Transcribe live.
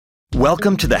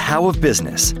Welcome to the How of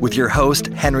Business with your host,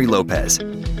 Henry Lopez,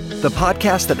 the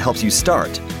podcast that helps you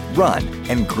start, run,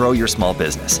 and grow your small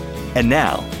business. And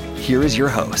now, here is your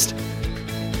host.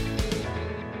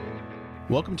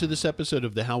 Welcome to this episode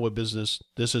of the How of Business.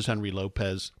 This is Henry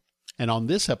Lopez. And on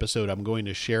this episode, I'm going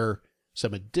to share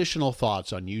some additional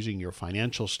thoughts on using your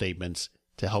financial statements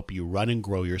to help you run and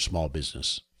grow your small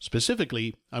business.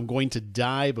 Specifically, I'm going to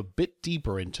dive a bit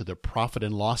deeper into the profit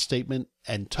and loss statement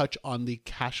and touch on the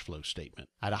cash flow statement.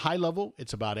 At a high level,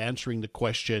 it's about answering the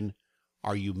question,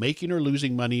 are you making or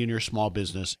losing money in your small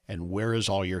business, and where is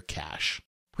all your cash?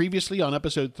 Previously, on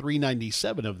episode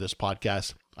 397 of this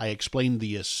podcast, I explained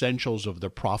the essentials of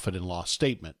the profit and loss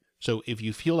statement. So if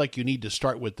you feel like you need to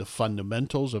start with the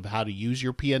fundamentals of how to use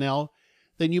your P&L,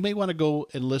 then you may want to go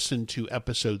and listen to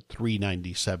episode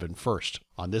 397 first.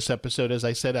 On this episode, as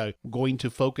I said, I'm going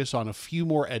to focus on a few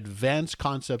more advanced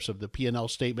concepts of the P&L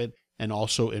statement and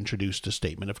also introduce the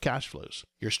statement of cash flows.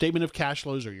 Your statement of cash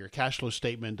flows or your cash flow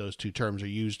statement, those two terms are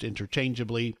used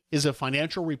interchangeably, is a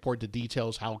financial report that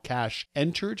details how cash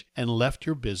entered and left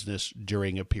your business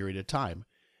during a period of time.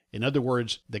 In other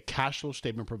words, the cash flow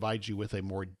statement provides you with a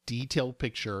more detailed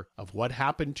picture of what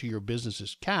happened to your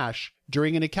business's cash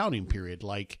during an accounting period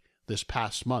like this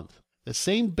past month. The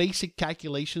same basic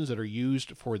calculations that are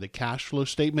used for the cash flow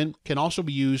statement can also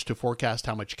be used to forecast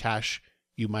how much cash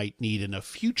you might need in a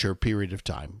future period of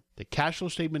time. The cash flow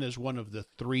statement is one of the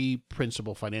three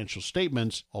principal financial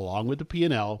statements, along with the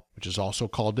P&L, which is also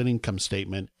called an income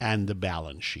statement, and the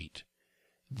balance sheet.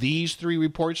 These three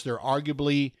reports, they're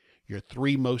arguably your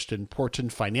three most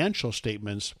important financial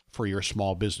statements for your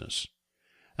small business.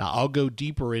 Now, I'll go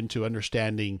deeper into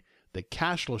understanding the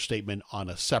cash flow statement on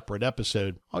a separate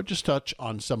episode. I'll just touch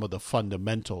on some of the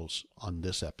fundamentals on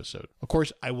this episode. Of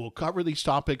course, I will cover these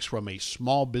topics from a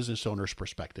small business owner's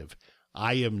perspective.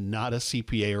 I am not a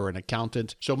CPA or an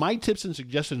accountant, so my tips and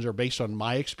suggestions are based on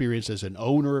my experience as an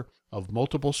owner of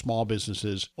multiple small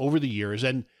businesses over the years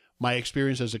and my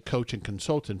experience as a coach and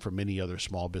consultant for many other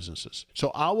small businesses.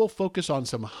 So I will focus on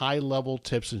some high-level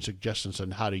tips and suggestions on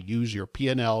how to use your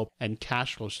P&L and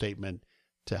cash flow statement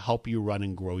to help you run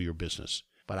and grow your business.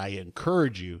 But I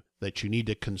encourage you that you need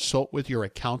to consult with your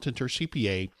accountant or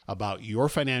CPA about your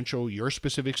your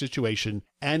specific situation,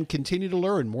 and continue to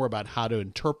learn more about how to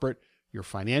interpret your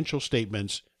financial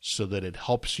statements so that it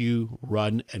helps you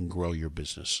run and grow your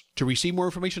business. To receive more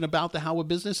information about the How of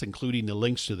Business, including the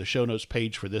links to the show notes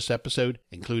page for this episode,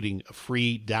 including a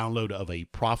free download of a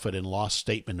profit and loss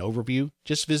statement overview,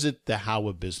 just visit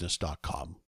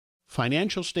thehowofbusiness.com.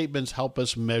 Financial statements help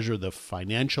us measure the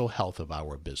financial health of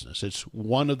our business. It's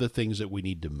one of the things that we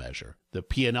need to measure. The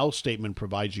P&L statement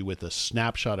provides you with a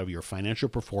snapshot of your financial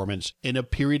performance in a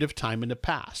period of time in the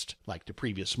past, like the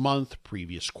previous month,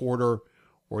 previous quarter,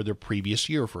 or the previous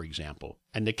year, for example.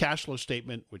 And the cash flow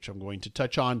statement, which I'm going to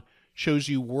touch on, shows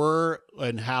you where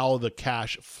and how the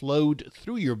cash flowed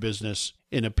through your business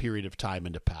in a period of time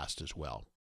in the past as well.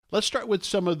 Let's start with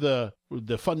some of the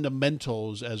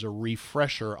fundamentals as a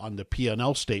refresher on the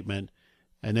P&L statement,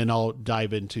 and then I'll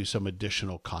dive into some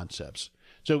additional concepts.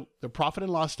 So the profit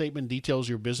and loss statement details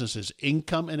your business's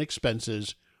income and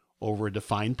expenses over a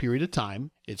defined period of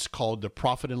time. It's called the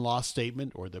profit and loss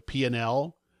statement, or the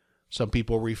P&L. Some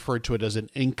people refer to it as an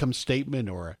income statement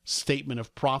or a statement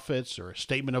of profits or a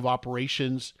statement of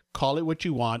operations. Call it what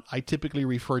you want. I typically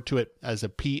refer to it as a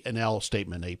P&L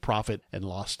statement, a profit and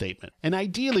loss statement. And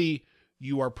ideally,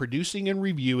 you are producing and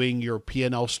reviewing your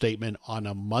P&L statement on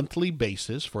a monthly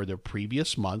basis for the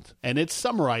previous month, and it's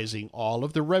summarizing all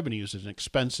of the revenues and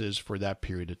expenses for that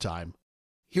period of time.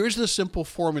 Here's the simple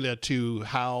formula to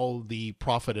how the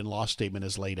profit and loss statement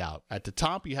is laid out. At the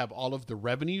top, you have all of the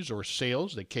revenues or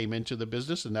sales that came into the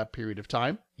business in that period of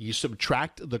time. You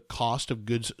subtract the cost of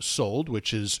goods sold,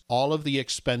 which is all of the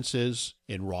expenses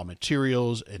in raw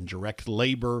materials and direct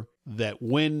labor that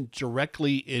went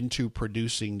directly into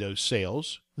producing those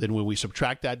sales. Then when we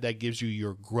subtract that, that gives you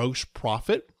your gross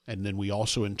profit. And then we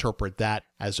also interpret that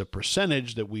as a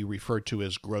percentage that we refer to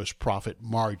as gross profit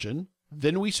margin.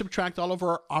 Then we subtract all of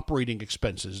our operating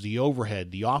expenses, the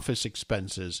overhead, the office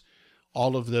expenses,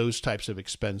 all of those types of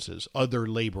expenses, other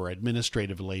labor,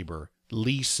 administrative labor,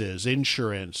 leases,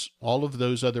 insurance, all of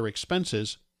those other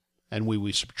expenses. And when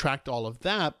we subtract all of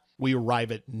that, we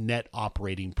arrive at net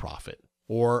operating profit.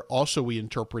 Or also we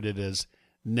interpret it as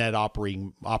net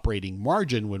operating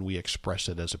margin when we express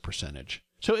it as a percentage.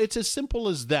 So it's as simple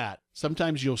as that.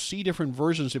 Sometimes you'll see different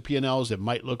versions of P&Ls that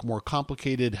might look more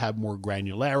complicated, have more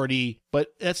granularity,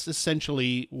 but that's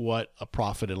essentially what a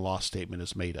profit and loss statement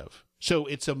is made of. So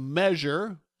it's a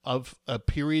measure of a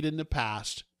period in the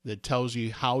past that tells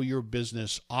you how your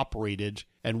business operated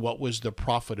and what was the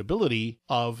profitability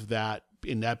of that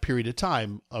in that period of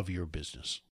time of your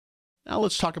business. Now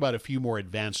let's talk about a few more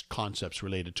advanced concepts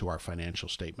related to our financial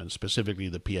statement, specifically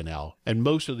the P&L. And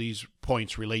most of these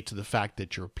points relate to the fact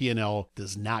that your P&L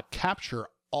does not capture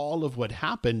all of what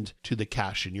happened to the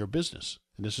cash in your business.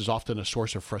 And this is often a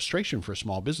source of frustration for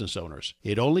small business owners.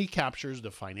 It only captures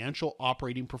the financial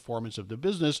operating performance of the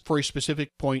business for a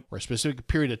specific point or a specific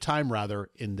period of time, rather,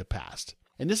 in the past.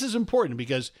 And this is important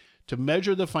because to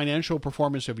measure the financial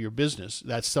performance of your business,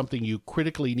 that's something you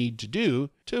critically need to do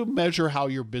to measure how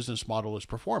your business model is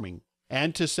performing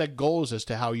and to set goals as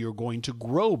to how you're going to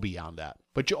grow beyond that.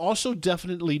 But you also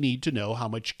definitely need to know how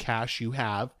much cash you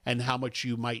have and how much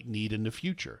you might need in the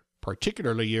future,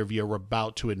 particularly if you're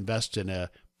about to invest in a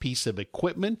piece of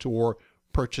equipment or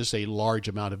purchase a large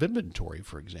amount of inventory,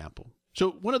 for example.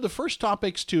 So one of the first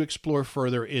topics to explore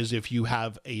further is if you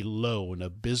have a loan, a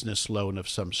business loan of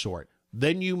some sort.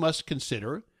 Then you must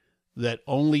consider that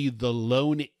only the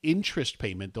loan interest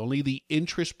payment, only the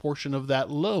interest portion of that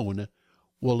loan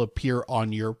will appear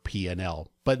on your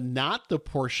P&L, but not the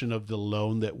portion of the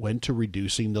loan that went to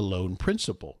reducing the loan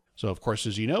principal. So of course,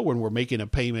 as you know, when we're making a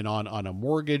payment on a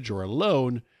mortgage or a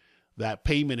loan, that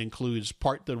payment includes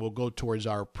part that will go towards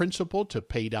our principal to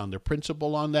pay down the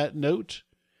principal on that note,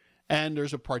 and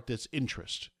there's a part that's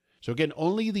interest. So again,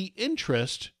 only the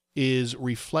interest is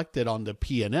reflected on the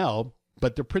P&L,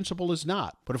 but the principal is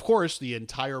not. But of course, the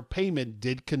entire payment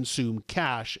did consume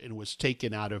cash and was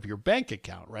taken out of your bank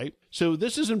account, right? So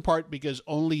this is in part because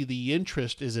only the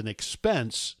interest is an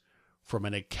expense from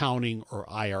an accounting or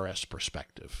IRS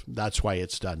perspective. That's why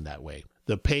it's done that way.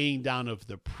 The paying down of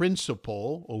the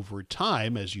principal over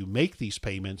time as you make these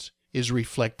payments is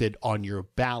reflected on your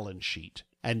balance sheet.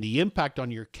 And the impact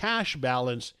on your cash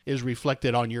balance is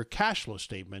reflected on your cash flow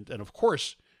statement and, of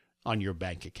course, on your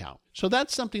bank account. So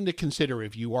that's something to consider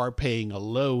if you are paying a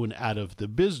loan out of the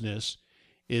business,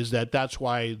 is that's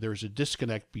why there's a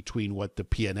disconnect between what the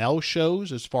P&L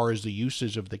shows as far as the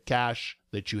usage of the cash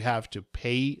that you have to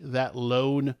pay that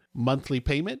loan monthly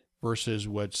payment versus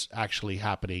what's actually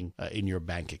happening in your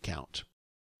bank account.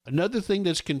 Another thing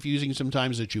that's confusing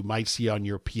sometimes that you might see on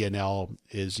your P&L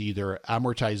is either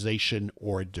amortization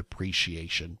or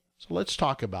depreciation. So let's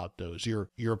talk about those.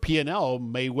 Your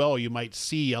P&L you might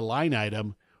see a line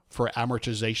item for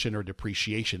amortization or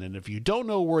depreciation. And if you don't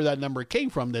know where that number came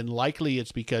from, then likely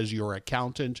it's because your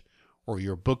accountant or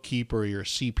your bookkeeper or your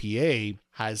CPA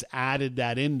has added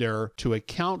that in there to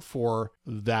account for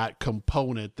that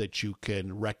component that you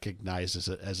can recognize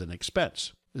as an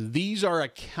expense. These are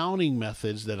accounting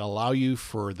methods that allow you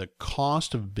for the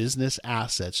cost of business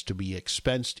assets to be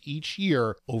expensed each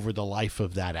year over the life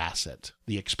of that asset.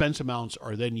 The expense amounts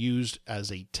are then used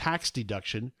as a tax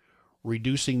deduction,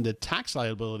 reducing the tax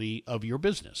liability of your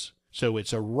business. So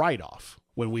it's a write-off.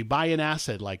 When we buy an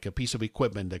asset like a piece of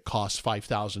equipment that costs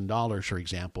 $5,000, for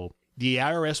example, the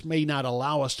IRS may not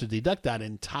allow us to deduct that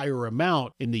entire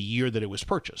amount in the year that it was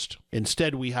purchased.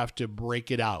 Instead, we have to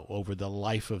break it out over the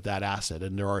life of that asset.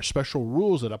 And there are special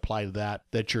rules that apply to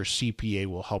that your CPA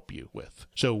will help you with.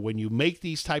 So when you make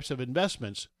these types of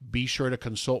investments, be sure to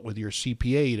consult with your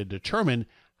CPA to determine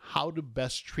how to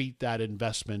best treat that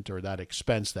investment or that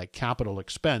expense, that capital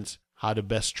expense, how to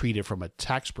best treat it from a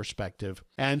tax perspective,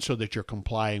 and so that you're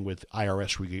complying with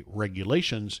IRS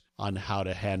regulations on how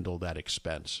to handle that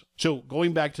expense. So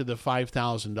going back to the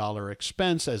 $5,000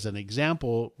 expense as an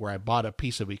example, where I bought a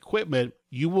piece of equipment,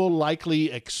 you will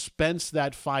likely expense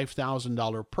that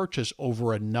 $5,000 purchase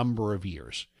over a number of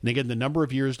years. And again, the number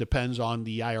of years depends on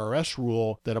the IRS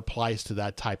rule that applies to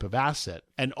that type of asset.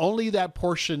 And only that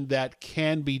portion that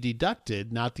can be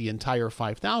deducted, not the entire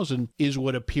 $5,000, is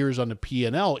what appears on the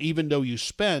P&L, even though you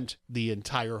spent the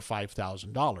entire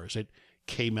 $5,000. It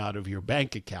came out of your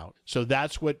bank account. So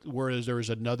that's whereas there's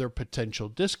another potential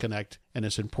disconnect, and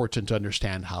it's important to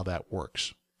understand how that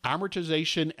works.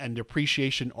 Amortization and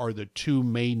depreciation are the two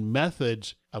main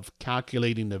methods of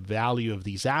calculating the value of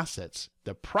these assets.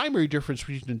 The primary difference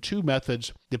between the two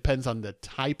methods depends on the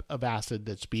type of asset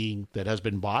that has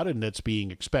been bought and that's being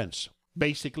expensed.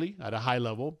 Basically, at a high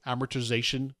level,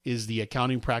 amortization is the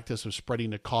accounting practice of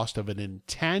spreading the cost of an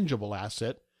intangible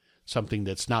asset, something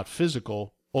that's not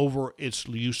physical, over its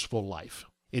useful life.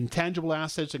 Intangible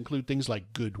assets include things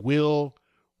like goodwill,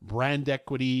 brand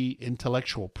equity,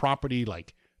 intellectual property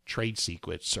like trade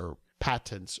secrets or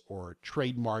patents or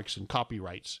trademarks and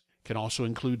copyrights. Can also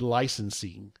include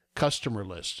licensing, customer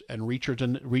lists, and research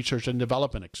and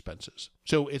development expenses.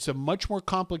 So it's a much more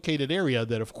complicated area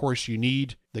that, of course, you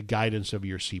need the guidance of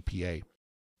your CPA.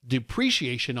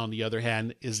 Depreciation, on the other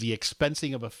hand, is the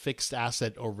expensing of a fixed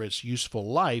asset over its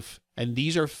useful life. And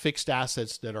these are fixed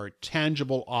assets that are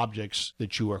tangible objects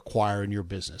that you acquire in your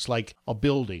business, like a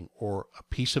building or a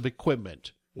piece of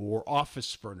equipment or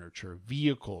office furniture,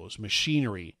 vehicles,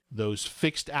 machinery, those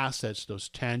fixed assets, those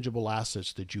tangible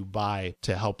assets that you buy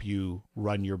to help you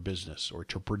run your business or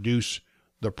to produce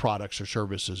the products or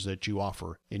services that you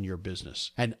offer in your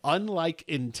business. And unlike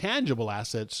intangible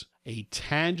assets, a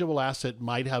tangible asset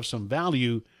might have some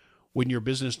value when your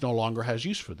business no longer has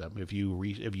use for them, if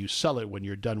you sell it when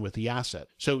you're done with the asset.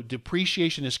 So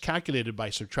depreciation is calculated by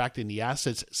subtracting the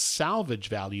asset's salvage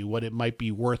value, what it might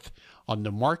be worth on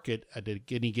the market at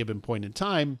any given point in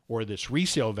time, or this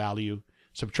resale value,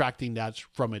 subtracting that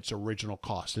from its original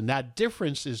cost. And that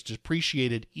difference is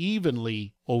depreciated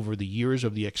evenly over the years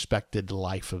of the expected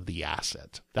life of the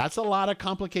asset. That's a lot of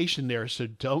complication there, so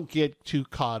don't get too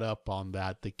caught up on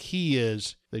that. The key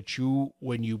is that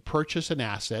when you purchase an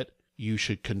asset, you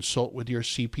should consult with your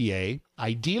CPA,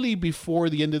 ideally before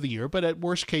the end of the year, but at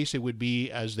worst case, it would be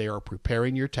as they are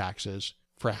preparing your taxes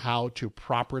for how to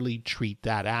properly treat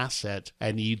that asset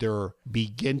and either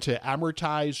begin to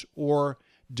amortize or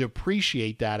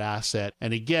depreciate that asset.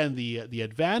 And again, the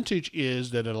advantage is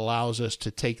that it allows us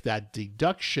to take that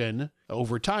deduction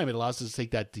over time. It allows us to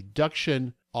take that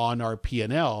deduction on our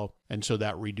P&L, and so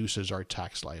that reduces our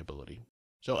tax liability.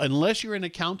 So unless you're an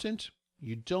accountant,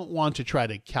 you don't want to try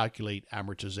to calculate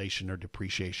amortization or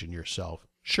depreciation yourself.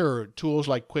 Sure, tools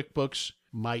like QuickBooks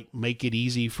might make it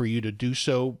easy for you to do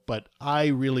so, but I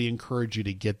really encourage you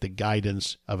to get the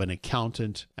guidance of an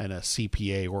accountant and a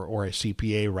CPA or a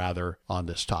CPA rather on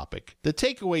this topic. The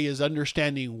takeaway is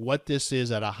understanding what this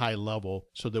is at a high level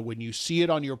so that when you see it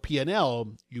on your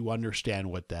P&L, you understand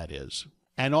what that is.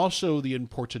 And also the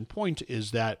important point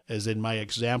is that, as in my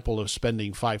example of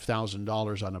spending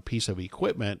 $5,000 on a piece of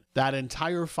equipment, that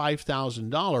entire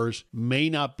 $5,000 may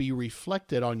not be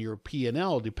reflected on your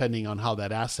P&L depending on how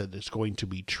that asset is going to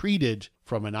be treated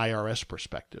from an IRS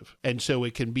perspective. And so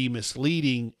it can be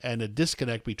misleading and a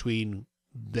disconnect between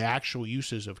the actual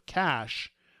uses of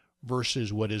cash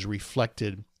versus what is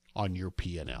reflected on your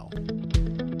P&L.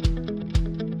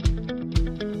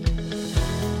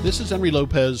 This is Henry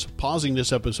Lopez, pausing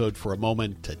this episode for a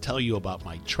moment to tell you about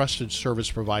my trusted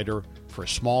service provider for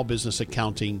small business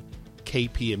accounting,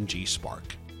 KPMG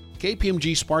Spark.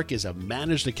 KPMG Spark is a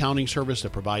managed accounting service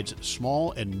that provides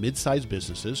small and mid-sized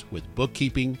businesses with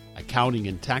bookkeeping, accounting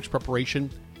and tax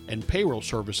preparation, and payroll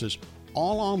services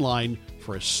all online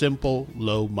for a simple,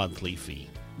 low monthly fee.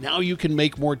 Now you can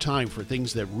make more time for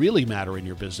things that really matter in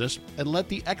your business and let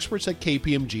the experts at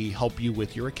KPMG help you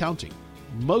with your accounting.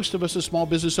 Most of us as small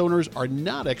business owners are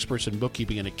not experts in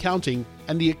bookkeeping and accounting,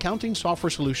 and the accounting software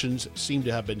solutions seem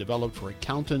to have been developed for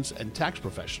accountants and tax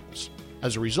professionals.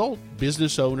 As a result,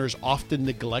 business owners often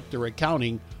neglect their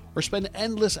accounting or spend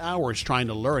endless hours trying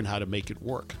to learn how to make it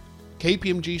work.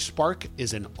 KPMG Spark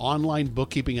is an online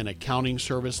bookkeeping and accounting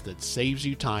service that saves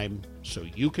you time so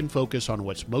you can focus on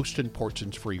what's most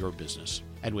important for your business.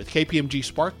 And with KPMG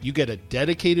Spark, you get a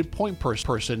dedicated point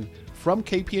person from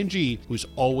KPMG who's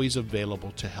always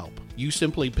available to help. You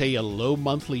simply pay a low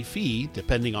monthly fee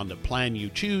depending on the plan you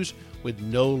choose with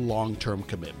no long-term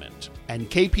commitment. And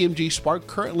KPMG Spark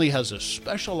currently has a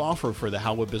special offer for the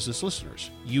How With Business listeners.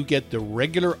 You get the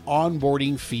regular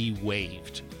onboarding fee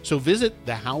waived. So visit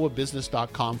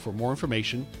thehowofbusiness.com for more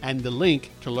information and the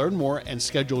link to learn more and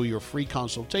schedule your free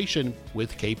consultation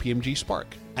with KPMG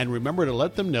Spark. And remember to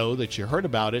let them know that you heard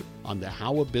about it on the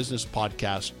How of Business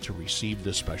podcast to receive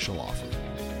this special offer.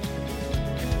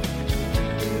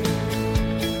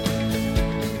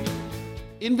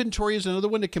 Inventory is another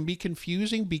one that can be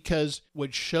confusing because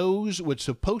what's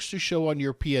supposed to show on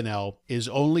your P&L is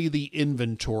only the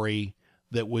inventory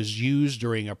that was used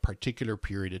during a particular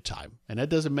period of time. And that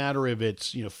doesn't matter if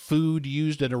it's, food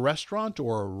used in a restaurant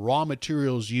or raw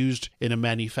materials used in a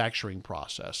manufacturing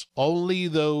process. Only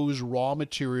those raw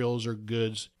materials or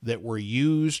goods that were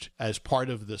used as part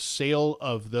of the sale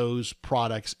of those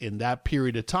products in that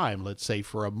period of time, let's say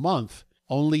for a month,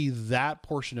 only that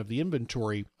portion of the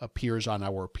inventory appears on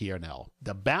our P&L.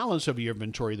 The balance of your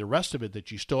inventory, the rest of it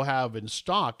that you still have in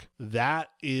stock, that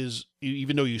is,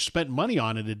 even though you spent money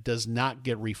on it, it does not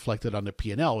get reflected on the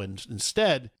P&L. And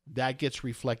instead, that gets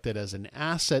reflected as an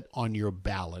asset on your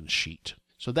balance sheet.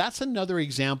 So that's another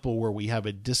example where we have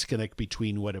a disconnect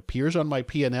between what appears on my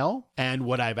P&L and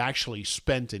what I've actually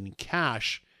spent in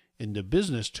cash in the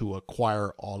business to acquire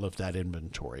all of that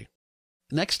inventory.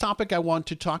 Next topic I want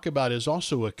to talk about is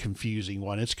also a confusing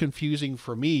one. It's confusing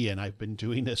for me, and I've been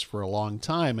doing this for a long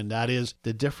time, and that is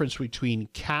the difference between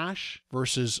cash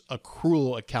versus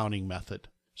accrual accounting method.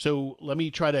 So let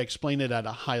me try to explain it at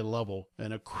a high level.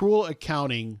 An accrual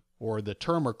accounting, or the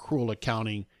term accrual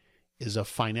accounting, is a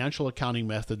financial accounting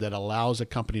method that allows a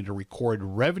company to record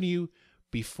revenue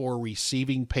before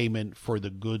receiving payment for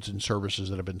the goods and services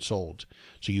that have been sold.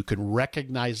 So you can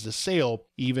recognize the sale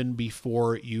even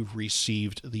before you've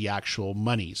received the actual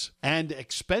monies. And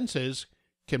expenses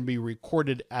can be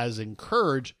recorded as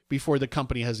incurred before the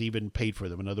company has even paid for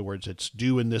them. In other words, it's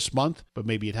due in this month, but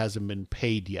maybe it hasn't been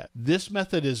paid yet. This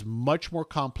method is much more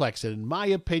complex, and in my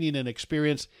opinion and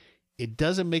experience, it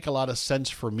doesn't make a lot of sense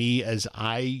for me as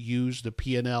I use the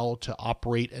P&L to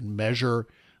operate and measure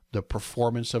the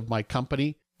performance of my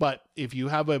company. But if you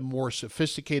have a more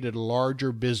sophisticated,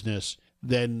 larger business,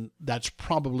 then that's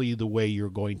probably the way you're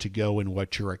going to go and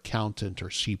what your accountant or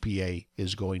CPA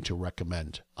is going to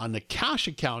recommend. On the cash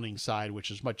accounting side, which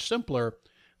is much simpler,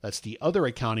 that's the other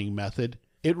accounting method.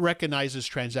 It recognizes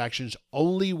transactions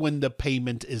only when the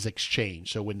payment is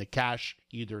exchanged. So when the cash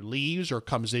either leaves or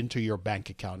comes into your bank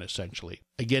account, essentially.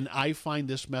 Again, I find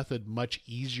this method much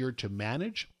easier to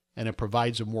manage, and it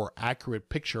provides a more accurate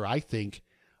picture, I think,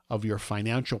 of your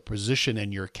financial position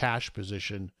and your cash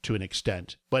position to an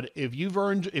extent. But if you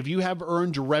have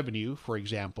earned revenue, for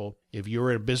example, if you're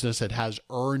in a business that has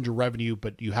earned revenue,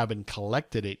 but you haven't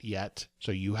collected it yet,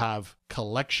 so you have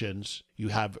collections, you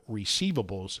have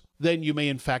receivables, then you may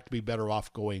in fact be better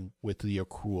off going with the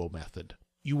accrual method.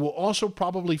 You will also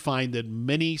probably find that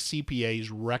many CPAs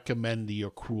recommend the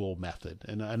accrual method.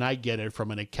 And I get it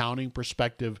from an accounting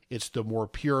perspective. It's the more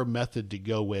pure method to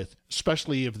go with,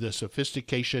 especially if the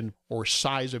sophistication or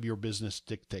size of your business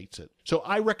dictates it. So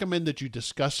I recommend that you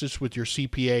discuss this with your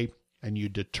CPA and you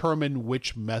determine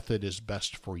which method is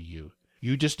best for you.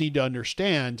 You just need to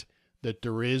understand that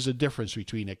there is a difference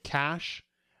between a cash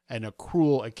and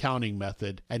accrual accounting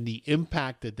method and the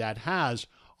impact that that has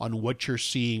on what you're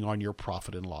seeing on your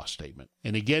profit and loss statement.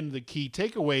 And again, the key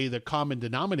takeaway, the common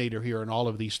denominator here in all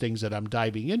of these things that I'm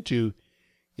diving into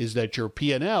is that your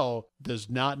P&L does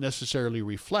not necessarily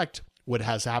reflect what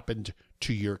has happened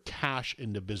to your cash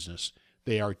in the business.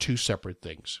 They are two separate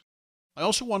things. I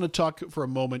also want to talk for a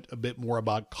moment a bit more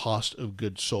about cost of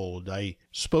goods sold. I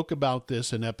spoke about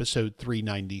this in episode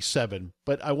 397,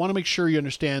 but I want to make sure you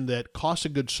understand that cost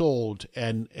of goods sold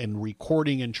and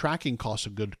recording and tracking cost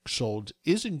of goods sold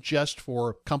isn't just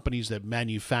for companies that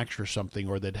manufacture something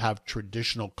or that have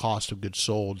traditional cost of goods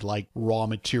sold like raw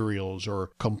materials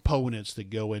or components that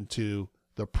go into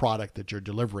the product that you're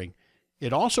delivering.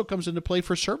 It also comes into play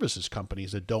for services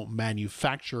companies that don't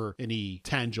manufacture any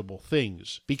tangible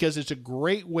things, because it's a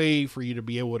great way for you to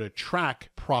be able to track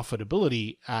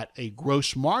profitability at a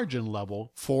gross margin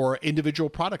level for individual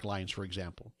product lines, for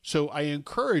example. So I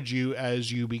encourage you,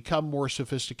 as you become more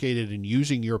sophisticated in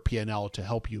using your P&L to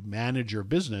help you manage your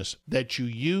business, that you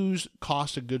use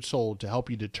cost of goods sold to help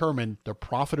you determine the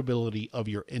profitability of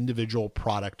your individual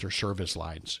product or service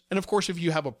lines. And of course, if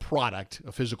you have a product,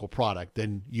 a physical product,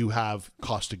 then you have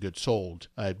cost of goods sold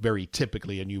very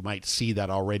typically, and you might see that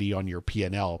already on your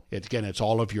P&L. It's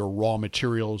all of your raw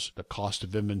materials, the cost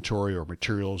of inventory or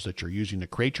materials that you're using to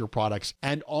create your products,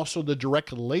 and also the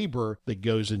direct labor that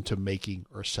goes into making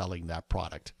or selling that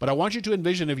product. But I want you to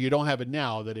envision, if you don't have it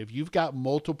now, that if you've got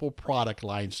multiple product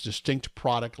lines, distinct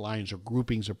product lines or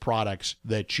groupings of products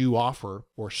that you offer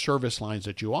or service lines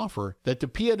that you offer, that the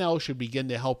P&L should begin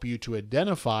to help you to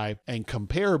identify and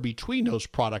compare between those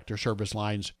product or service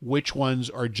lines which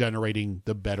ones are generating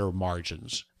the better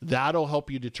margins. That'll help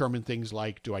you determine things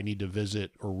like, do I need to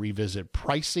visit or revisit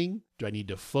pricing? Do I need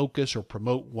to focus or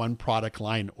promote one product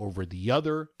line over the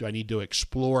other? Do I need to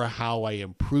explore how I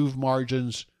improve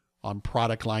margins on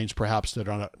product lines perhaps that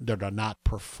are not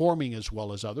performing as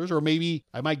well as others? Or maybe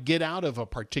I might get out of a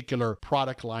particular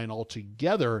product line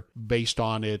altogether based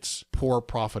on its poor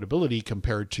profitability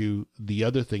compared to the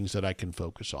other things that I can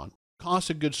focus on.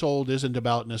 Cost of goods sold isn't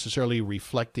about necessarily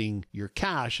reflecting your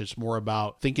cash. It's more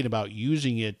about thinking about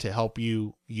using it to help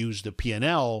you use the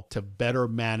P&L to better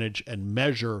manage and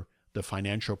measure the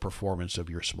financial performance of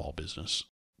your small business.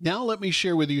 Now let me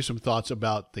share with you some thoughts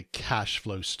about the cash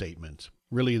flow statement.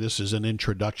 Really, this is an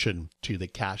introduction to the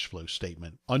cash flow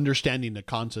statement. Understanding the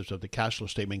concepts of the cash flow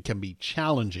statement can be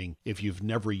challenging if you've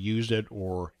never used it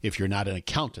or if you're not an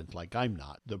accountant like I'm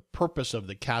not. The purpose of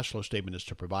the cash flow statement is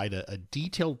to provide a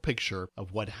detailed picture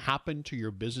of what happened to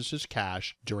your business's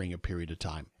cash during a period of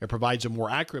time. It provides a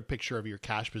more accurate picture of your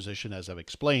cash position, as I've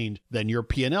explained, than your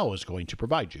P&L is going to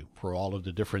provide you for all of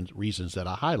the different reasons that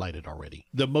I highlighted already.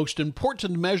 The most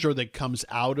important measure that comes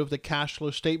out of the cash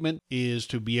flow statement is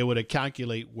to be able to calculate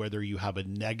calculate whether you have a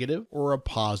negative or a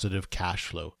positive cash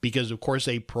flow. Because of course,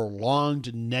 a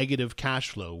prolonged negative cash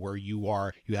flow where you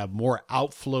have more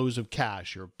outflows of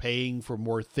cash, you're paying for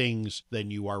more things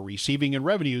than you are receiving in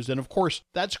revenues, then of course,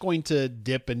 that's going to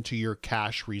dip into your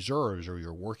cash reserves or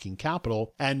your working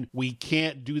capital. And we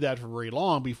can't do that for very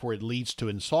long before it leads to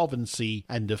insolvency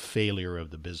and the failure of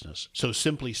the business. So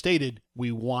simply stated,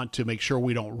 we want to make sure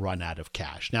we don't run out of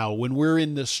cash. Now, when we're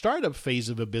in the startup phase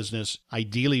of a business,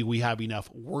 ideally we have enough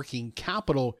working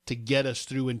capital to get us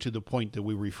through into the point that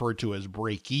we refer to as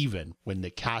break even, when the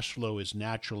cash flow is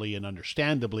naturally and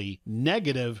understandably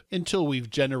negative until we've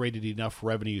generated enough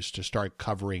revenues to start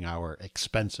covering our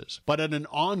expenses. But on an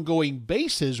ongoing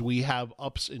basis, we have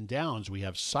ups and downs. We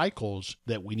have cycles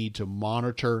that we need to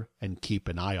monitor and keep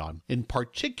an eye on. In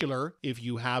particular, if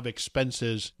you have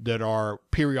expenses that are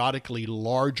periodically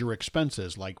larger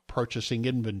expenses like purchasing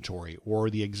inventory, or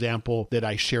the example that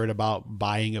I shared about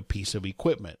buying a piece of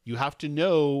equipment, you have to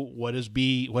know what has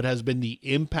been the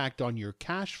impact on your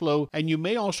cash flow, and you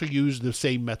may also use the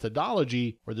same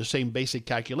methodology or the same basic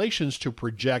calculations to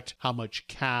project how much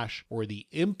cash or the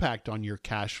impact on your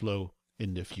cash flow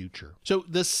in the future. So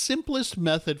the simplest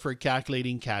method for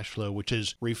calculating cash flow, which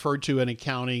is referred to in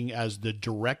accounting as the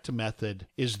direct method,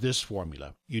 is this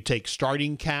formula. You take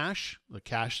starting cash, the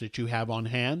cash that you have on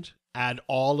hand, add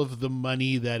all of the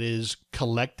money that was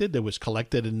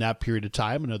collected in that period of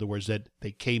time. In other words, that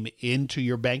they came into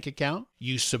your bank account.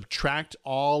 You subtract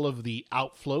all of the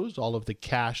outflows, all of the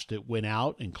cash that went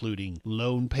out, including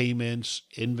loan payments,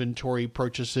 inventory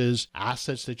purchases,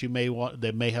 assets that you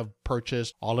may have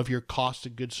purchased, all of your cost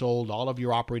of goods sold, all of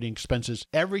your operating expenses,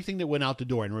 everything that went out the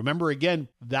door. And remember, again,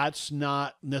 that's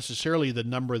not necessarily the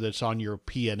number that's on your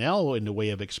P&L in the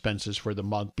way of expenses for the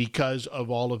month, because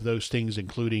of all of those things,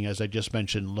 including, as I just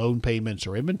mentioned, loan payments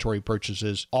or inventory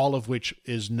purchases, all of which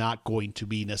is not going to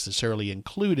be necessarily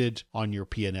included on your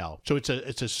P&L. So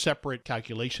it's a separate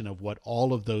calculation of what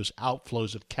all of those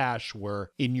outflows of cash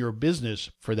were in your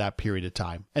business for that period of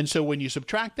time. And so when you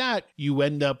subtract that, you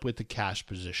end up with the cash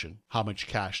position. How much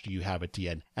cash do you have at the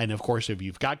end? And of course, if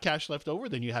you've got cash left over,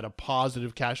 then you had a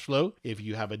positive cash flow. If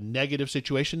you have a negative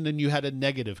situation, then you had a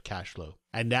negative cash flow.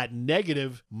 And that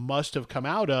negative must have come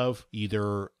out of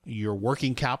either your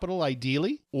working capital,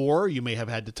 ideally, or you may have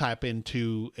had to tap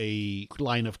into a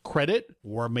line of credit,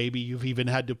 or maybe you've even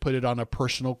had to put it on a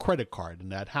personal credit card,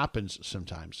 and that happens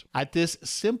sometimes. At this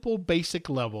simple basic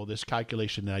level, this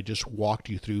calculation that I just walked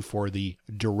you through for the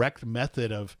direct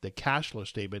method of the cash flow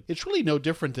statement, it's really no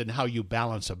different than how you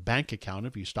balance a bank account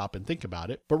if you stop and think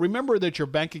about it. But remember that your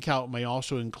bank account may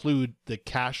also include the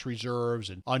cash reserves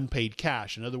and unpaid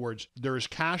cash. In other words, there's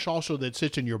cash also that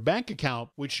sits in your bank account,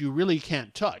 which you really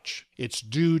can't touch. It's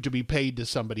due to be paid to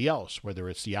somebody else, whether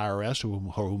it's the IRS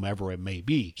or whomever it may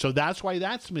be. So that's why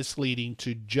that's misleading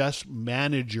to just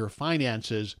manage your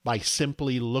finances by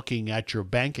simply looking at your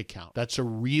bank account. That's a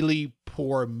really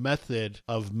poor method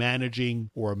of managing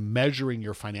or measuring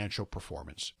your financial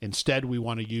performance. Instead, we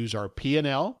want to use our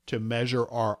P&L to measure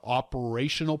our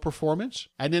operational performance.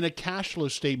 And then a cash flow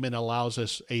statement allows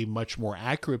us a much more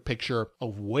accurate picture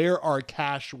of where our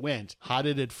cash went. How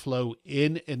did it flow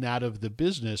in and out of the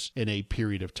business in a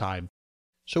period of time?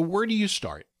 So where do you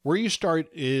start? Where you start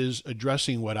is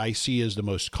addressing what I see as the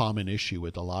most common issue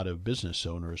with a lot of business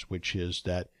owners, which is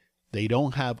that they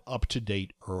don't have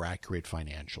up-to-date or accurate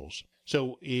financials.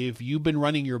 So if you've been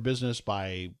running your business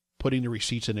by putting the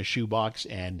receipts in a shoebox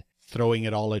and throwing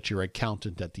it all at your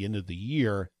accountant at the end of the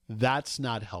year, that's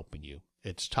not helping you.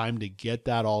 It's time to get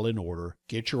that all in order,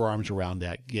 get your arms around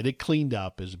that, get it cleaned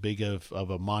up, as big of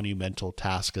a monumental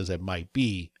task as it might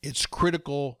be. It's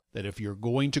critical that if you're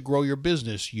going to grow your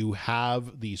business, you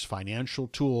have these financial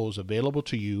tools available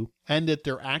to you, and that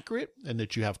they're accurate, and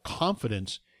that you have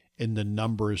confidence in the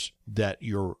numbers that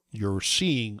you're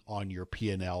seeing on your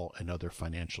P&L and other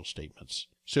financial statements.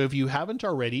 So if you haven't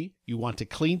already, you want to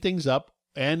clean things up.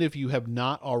 And if you have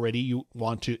not already, you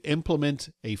want to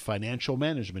implement a financial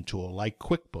management tool like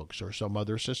QuickBooks or some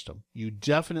other system. You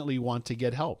definitely want to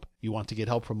get help. You want to get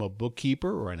help from a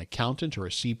bookkeeper or an accountant or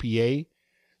a CPA,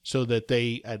 so that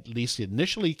they at least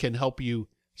initially can help you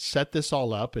set this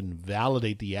all up and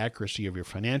validate the accuracy of your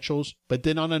financials. But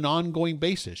then on an ongoing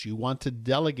basis, you want to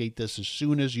delegate this as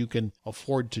soon as you can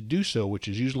afford to do so, which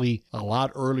is usually a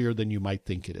lot earlier than you might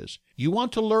think it is. You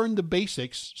want to learn the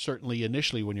basics, certainly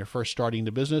initially when you're first starting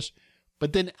the business,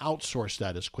 but then outsource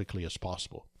that as quickly as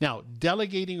possible. Now,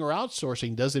 delegating or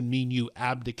outsourcing doesn't mean you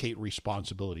abdicate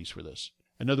responsibilities for this.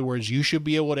 In other words, you should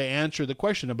be able to answer the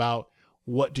question about,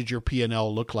 what did your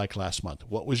P&L look like last month?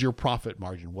 What was your profit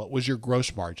margin? What was your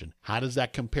gross margin? How does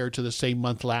that compare to the same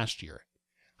month last year?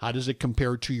 How does it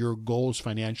compare to your goals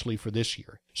financially for this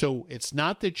year? So it's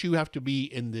not that you have to be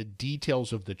in the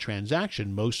details of the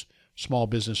transaction. Most small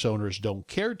business owners don't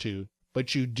care to,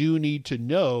 but you do need to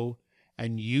know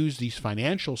and use these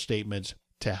financial statements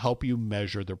to help you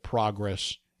measure the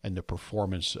progress and the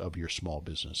performance of your small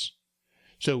business.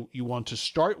 So you want to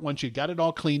start, once you got it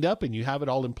all cleaned up and you have it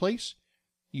all in place,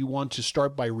 you want to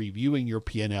start by reviewing your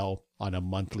P&L on a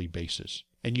monthly basis.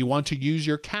 And you want to use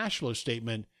your cash flow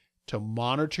statement to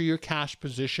monitor your cash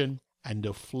position and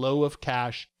the flow of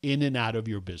cash in and out of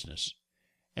your business.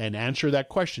 And answer that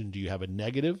question, do you have a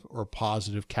negative or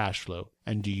positive cash flow?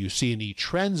 And do you see any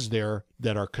trends there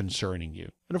that are concerning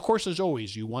you? And of course, as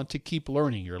always, you want to keep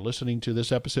learning. You're listening to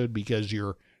this episode because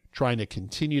you're trying to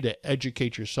continue to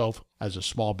educate yourself as a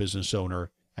small business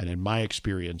owner. And in my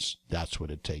experience, that's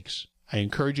what it takes. I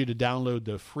encourage you to download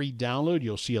the free download.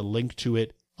 You'll see a link to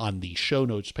it on the show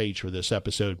notes page for this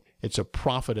episode. It's a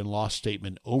profit and loss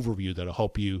statement overview that'll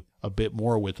help you a bit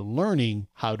more with learning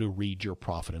how to read your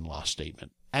profit and loss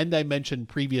statement. And I mentioned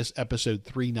previous episode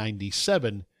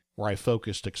 397, where I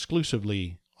focused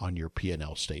exclusively on your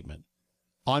P&L statement.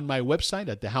 On my website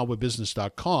at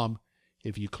thehowofbusiness.com,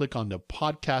 if you click on the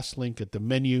podcast link at the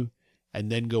menu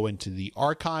and then go into the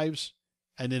archives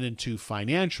and then into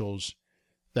financials,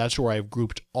 that's where I've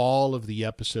grouped all of the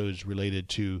episodes related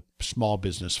to small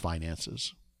business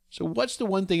finances. So what's the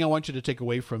one thing I want you to take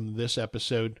away from this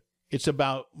episode? It's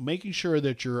about making sure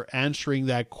that you're answering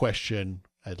that question,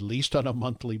 at least on a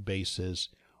monthly basis.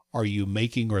 Are you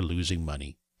making or losing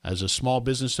money? As a small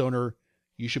business owner,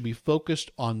 you should be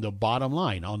focused on the bottom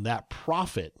line, on that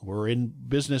profit. We're in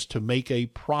business to make a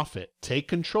profit. Take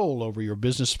control over your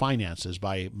business finances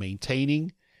by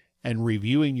maintaining and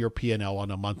reviewing your P&L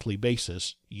on a monthly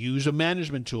basis. Use a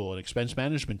management tool, an expense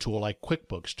management tool like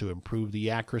QuickBooks, to improve the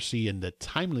accuracy and the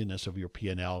timeliness of your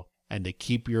P&L and to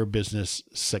keep your business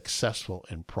successful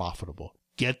and profitable.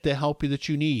 Get the help that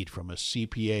you need from a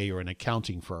CPA or an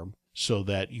accounting firm so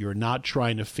that you're not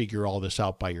trying to figure all this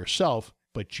out by yourself,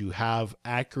 but you have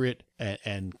accurate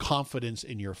and confidence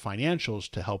in your financials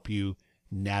to help you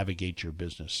navigate your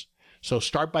business. So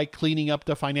start by cleaning up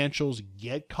the financials,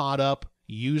 get caught up.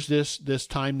 Use this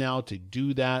time now to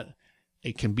do that.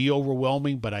 It can be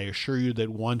overwhelming, but I assure you that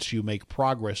once you make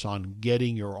progress on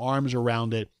getting your arms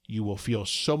around it, you will feel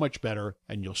so much better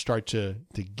and you'll start to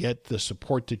get the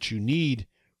support that you need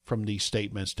from these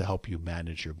statements to help you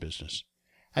manage your business.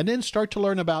 And then start to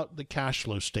learn about the cash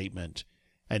flow statement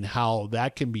and how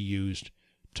that can be used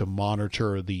to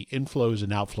monitor the inflows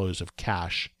and outflows of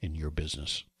cash in your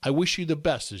business. I wish you the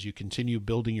best as you continue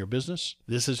building your business.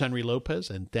 This is Henry Lopez,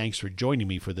 and thanks for joining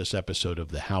me for this episode of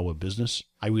The How of Business.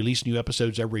 I release new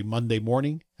episodes every Monday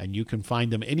morning, and you can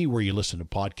find them anywhere you listen to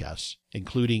podcasts,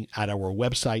 including at our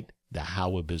website,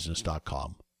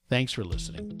 thehowofbusiness.com. Thanks for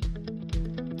listening.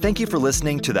 Thank you for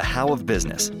listening to The How of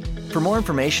Business. For more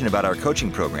information about our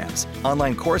coaching programs,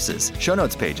 online courses, show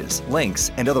notes pages,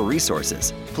 links, and other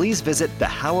resources, please visit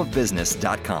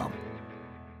thehowofbusiness.com.